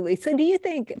 absolutely. So do you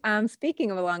think,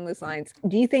 speaking of along those lines,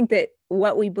 do you think that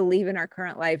what we believe in our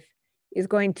current life is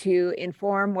going to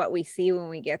inform what we see when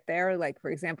we get there? Like,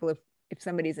 for example, if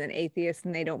somebody's an atheist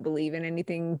and they don't believe in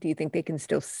anything, do you think they can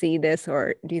still see this,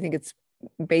 or do you think it's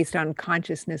based on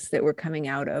consciousness that we're coming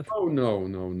out of? Oh no,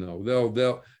 no,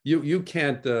 no. You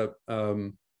can't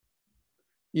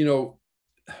you know,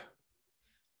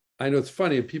 I know it's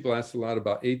funny, people ask a lot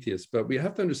about atheists, but we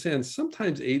have to understand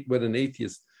sometimes what an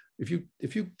atheist, if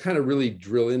you kind of really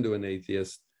drill into an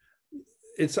atheist,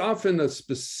 it's often a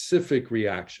specific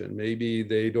reaction. Maybe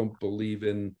they don't believe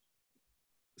in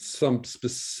some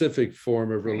specific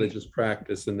form of religious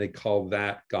practice and they call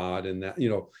that God, and that,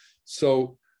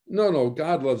 so no,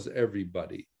 God loves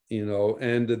everybody,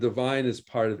 and the divine is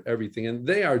part of everything, and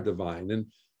they are divine. And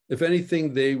if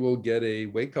anything, they will get a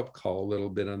wake-up call a little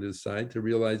bit on this side to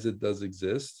realize it does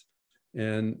exist.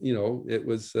 And, it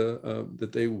was that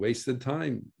they wasted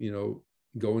time,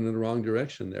 going in the wrong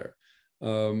direction there.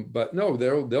 But no,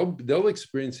 they'll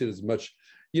experience it as much.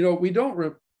 We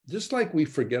don't, just like we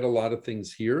forget a lot of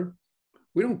things here,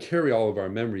 we don't carry all of our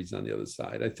memories on the other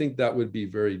side. I think that would be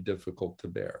very difficult to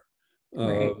bear.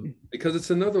 Right. Because it's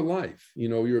another life.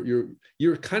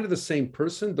 You're kind of the same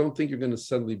person. Don't think you're going to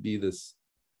suddenly be this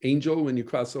angel when you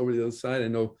cross over the other side. I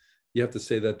know you have to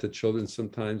say that to children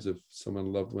sometimes if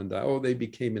someone loved one died. Oh, they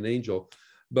became an angel.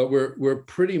 But we're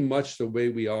pretty much the way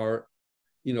we are,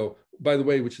 by the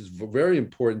way, which is very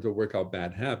important to work out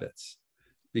bad habits.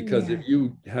 Because if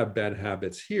you have bad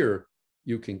habits here,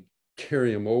 you can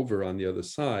carry them over on the other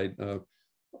side. There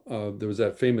was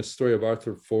that famous story of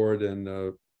Arthur Ford and,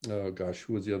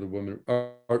 who was the other woman?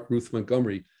 Ruth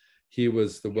Montgomery. He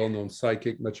was the well-known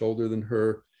psychic, much older than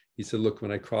her. He said, look,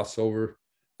 when I cross over,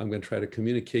 I'm going to try to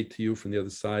communicate to you from the other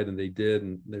side. And they did.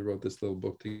 And they wrote this little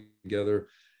book together.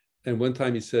 And one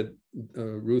time he said,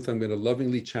 Ruth, I'm going to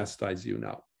lovingly chastise you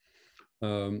now.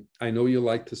 I know you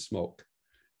like to smoke,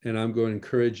 and I'm going to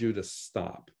encourage you to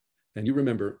stop. And you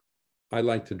remember, I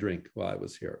like to drink while I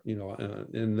was here,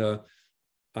 and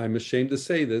I'm ashamed to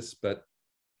say this, but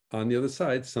on the other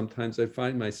side, sometimes I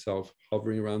find myself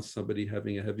hovering around somebody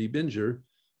having a heavy binger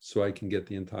so I can get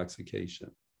the intoxication.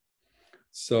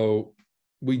 So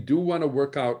we do want to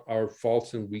work out our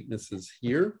faults and weaknesses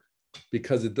here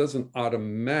because it doesn't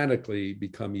automatically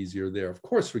become easier there. Of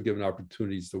course, we're given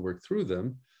opportunities to work through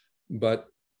them, but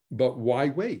why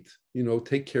wait?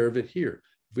 Take care of it here.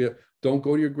 Don't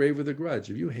go to your grave with a grudge.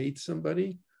 If you hate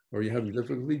somebody or you're having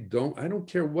difficulty, I don't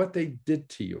care what they did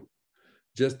to you.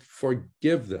 Just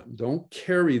forgive them. Don't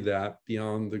carry that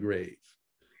beyond the grave.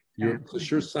 It's a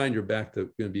sure sign you're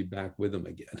going to be back with them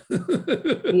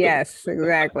again. Yes,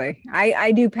 exactly.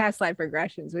 I do past life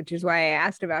regressions, which is why I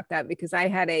asked about that, because I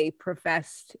had a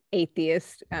professed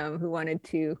atheist who wanted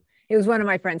to, it was one of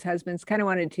my friend's husbands, kind of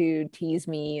wanted to tease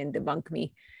me and debunk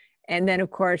me. And then, of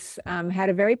course, had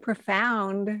a very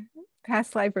profound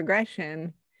past life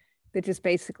regression that just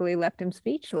basically left him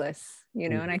speechless,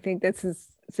 and I think this is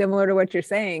similar to what you're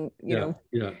saying,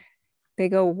 they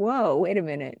go, whoa, wait a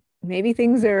minute. Maybe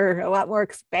things are a lot more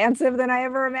expansive than I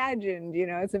ever imagined.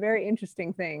 It's a very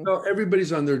interesting thing. Well,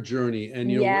 everybody's on their journey.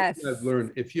 And yes. What I've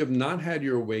learned, if you have not had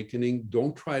your awakening,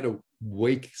 don't try to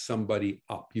wake somebody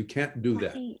up. You can't do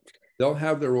that. They'll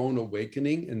have their own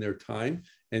awakening in their time,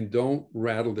 and don't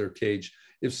rattle their cage.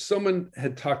 If someone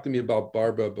had talked to me about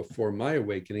Barbara before my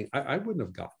awakening, I wouldn't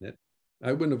have gotten it.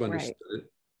 I wouldn't have understood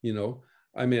it.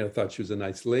 I may have thought she was a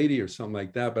nice lady or something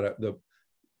like that, but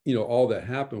all that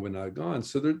happened when I was gone.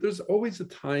 So there's always a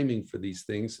timing for these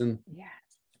things. And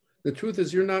the truth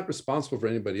is, you're not responsible for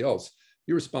anybody else.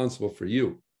 You're responsible for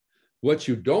you. What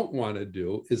you don't want to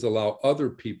do is allow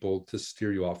other people to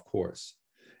steer you off course.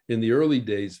 In the early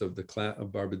days of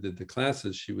Barbara did the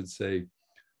classes, she would say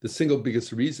the single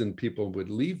biggest reason people would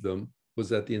leave them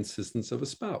was at the insistence of a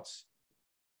spouse.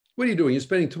 What are you doing? You're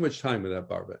spending too much time with that,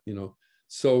 Barbara.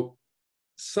 So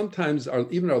sometimes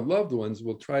even our loved ones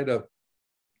will try to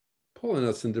pulling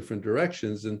us in different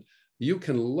directions, and you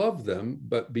can love them,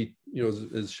 but be,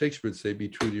 as Shakespeare would say, be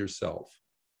true to yourself,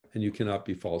 and you cannot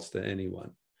be false to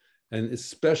anyone. And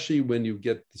especially when you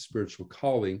get the spiritual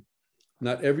calling,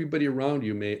 not everybody around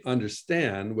you may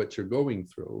understand what you're going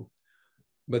through,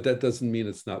 but that doesn't mean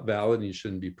it's not valid and you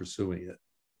shouldn't be pursuing it.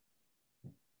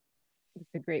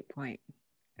 It's a great point.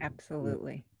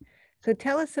 Absolutely. So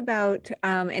tell us about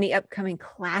any upcoming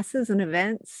classes and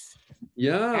events.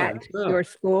 Yeah, at yeah. your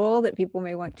school that people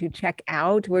may want to check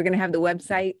out? We're going to have the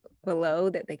website below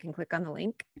that they can click on the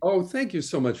link. Oh, thank you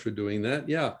so much for doing that.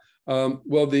 Yeah.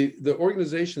 Well, the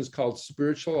organization is called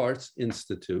Spiritual Arts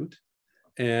Institute,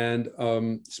 and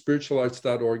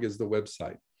spiritualarts.org is the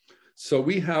website. So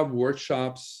we have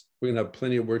workshops. We're going to have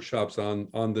plenty of workshops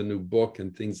on the new book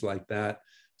and things like that,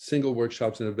 single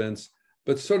workshops and events.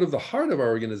 But sort of the heart of our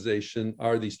organization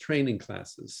are these training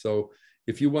classes. So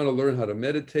if you want to learn how to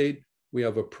meditate, we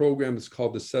have a program that's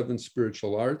called the 7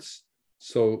 Spiritual Arts.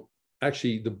 So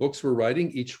actually, the books we're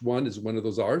writing, each one is one of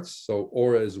those arts. So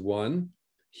aura is one,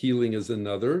 healing is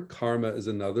another, karma is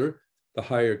another, the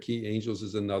hierarchy, angels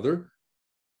is another,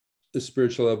 the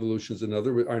spiritual evolution is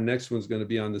another. Our next one's going to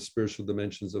be on the spiritual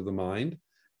dimensions of the mind.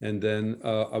 And then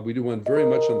we do one very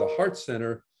much on the heart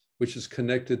center, which is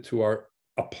connected to our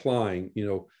applying,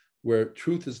 where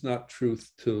truth is not truth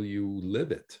till you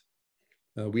live it.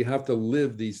 We have to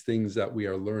live these things that we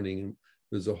are learning.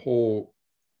 There's a whole,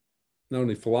 not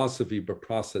only philosophy, but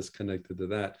process connected to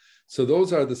that. So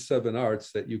those are the 7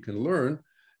 arts that you can learn,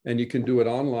 and you can do it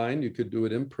online. You could do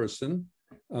it in person.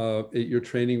 You're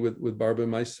training with Barbara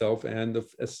and myself and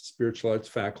the spiritual arts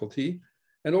faculty.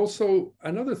 And also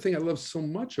another thing I love so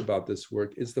much about this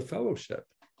work is the fellowship.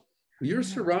 You're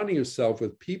surrounding yourself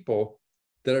with people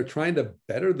that are trying to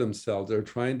better themselves. They're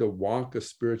trying to walk a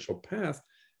spiritual path.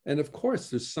 And of course,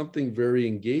 there's something very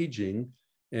engaging.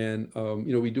 And,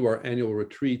 we do our annual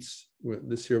retreats.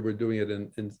 This year, we're doing it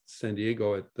in San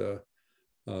Diego at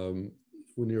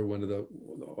near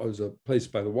there's a place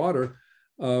by the water.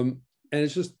 And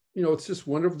it's just, it's just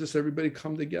wonderful, just everybody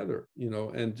come together,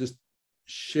 and just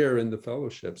share in the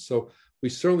fellowship. So we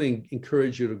certainly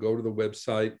encourage you to go to the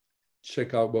website,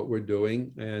 check out what we're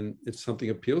doing. And if something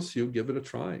appeals to you, give it a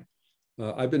try.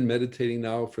 I've been meditating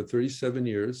now for 37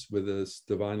 years with this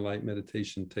divine light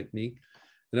meditation technique.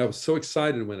 And I was so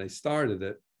excited when I started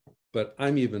it, but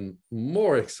I'm even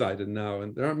more excited now.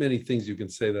 And there aren't many things you can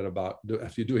say that about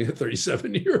after you're doing it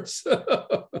 37 years.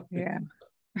 Yeah.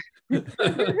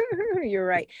 You're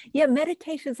right. Yeah,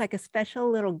 meditation is like a special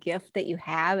little gift that you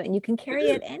have, and you can carry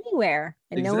it anywhere,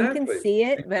 and no one can see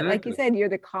it. But like you said, you're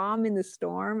the calm in the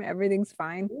storm. Everything's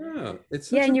fine. Yeah,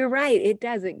 and you're right. It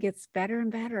does. It gets better and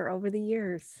better over the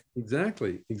years.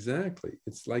 Exactly.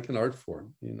 It's like an art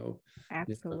form,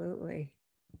 Absolutely. Yeah.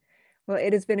 Well,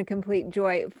 it has been a complete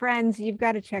joy. Friends, you've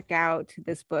got to check out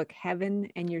this book, Heaven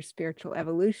and Your Spiritual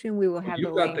Evolution. We will have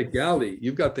You've got the galley.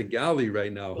 You've got the galley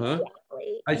right now, huh?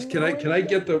 Exactly. Can I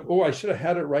get I should have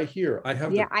had it right here. I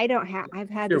have. Yeah, I don't have. I've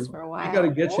had this for a while. I got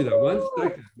to get you that. 1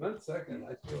 second. 1 second.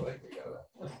 I feel like we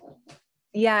gotta.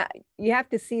 Yeah, you have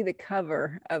to see the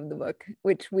cover of the book,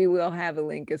 which we will have a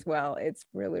link as well. It's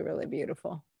really, really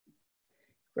beautiful.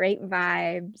 Great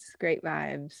vibes. Great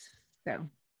vibes. So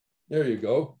there you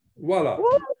go. Voila.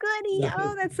 Oh, goody.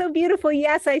 Oh, that's so beautiful.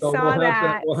 Yes, I saw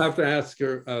that. We'll have to ask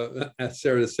her, ask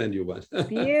Sarah to send you one.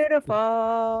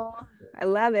 Beautiful. I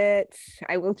love it.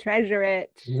 I will treasure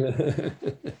it.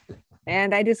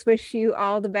 And I just wish you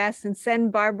all the best, and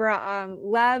send Barbara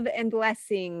love and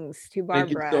blessings to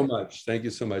Barbara. Thank you so much. Thank you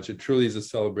so much. It truly is a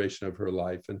celebration of her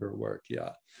life and her work. Yeah.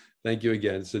 Thank you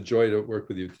again. It's a joy to work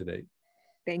with you today.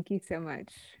 Thank you so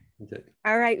much. Okay.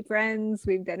 All right, friends,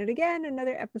 we've done it again.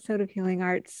 Another episode of Healing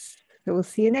Arts. So we'll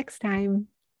see you next time.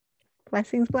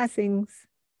 Blessings, blessings.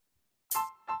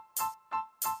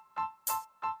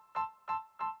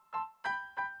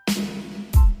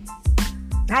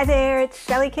 Hi there, it's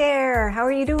Shelly Care. How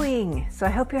are you doing? So I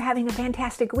hope you're having a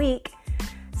fantastic week.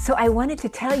 So I wanted to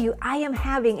tell you I am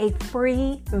having a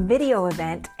free video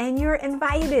event, and you're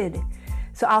invited.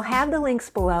 So I'll have the links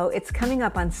below. It's coming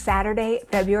up on Saturday,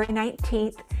 February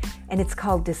 19th, and it's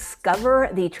called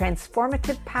Discover the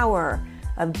Transformative Power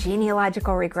of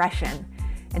Genealogical Regression.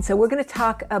 And so we're going to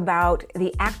talk about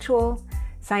the actual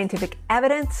scientific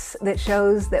evidence that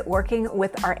shows that working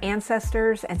with our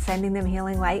ancestors and sending them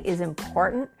healing light is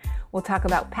important. We'll talk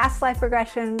about past life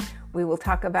regression. We will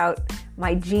talk about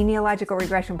my genealogical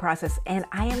regression process, and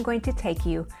I am going to take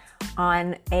you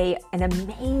on an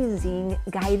amazing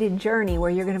guided journey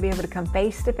where you're going to be able to come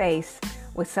face to face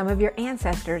with some of your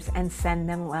ancestors and send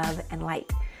them love and light.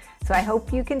 So I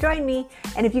hope you can join me.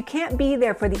 And if you can't be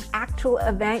there for the actual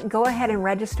event, go ahead and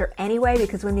register anyway,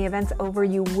 because when the event's over,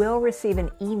 you will receive an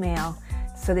email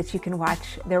so that you can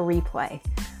watch the replay.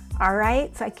 All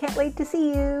right, so I can't wait to see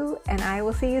you, and I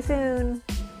will see you soon.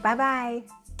 Bye-bye.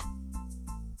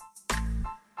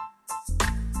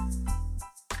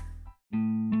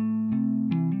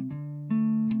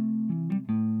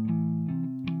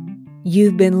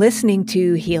 You've been listening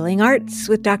to Healing Arts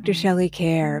with Dr. Shelley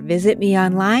Kerr. Visit me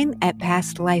online at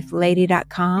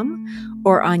pastlifelady.com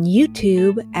or on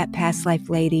YouTube at Past Life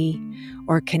Lady,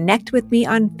 or connect with me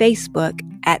on Facebook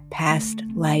at Past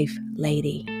Life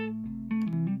Lady.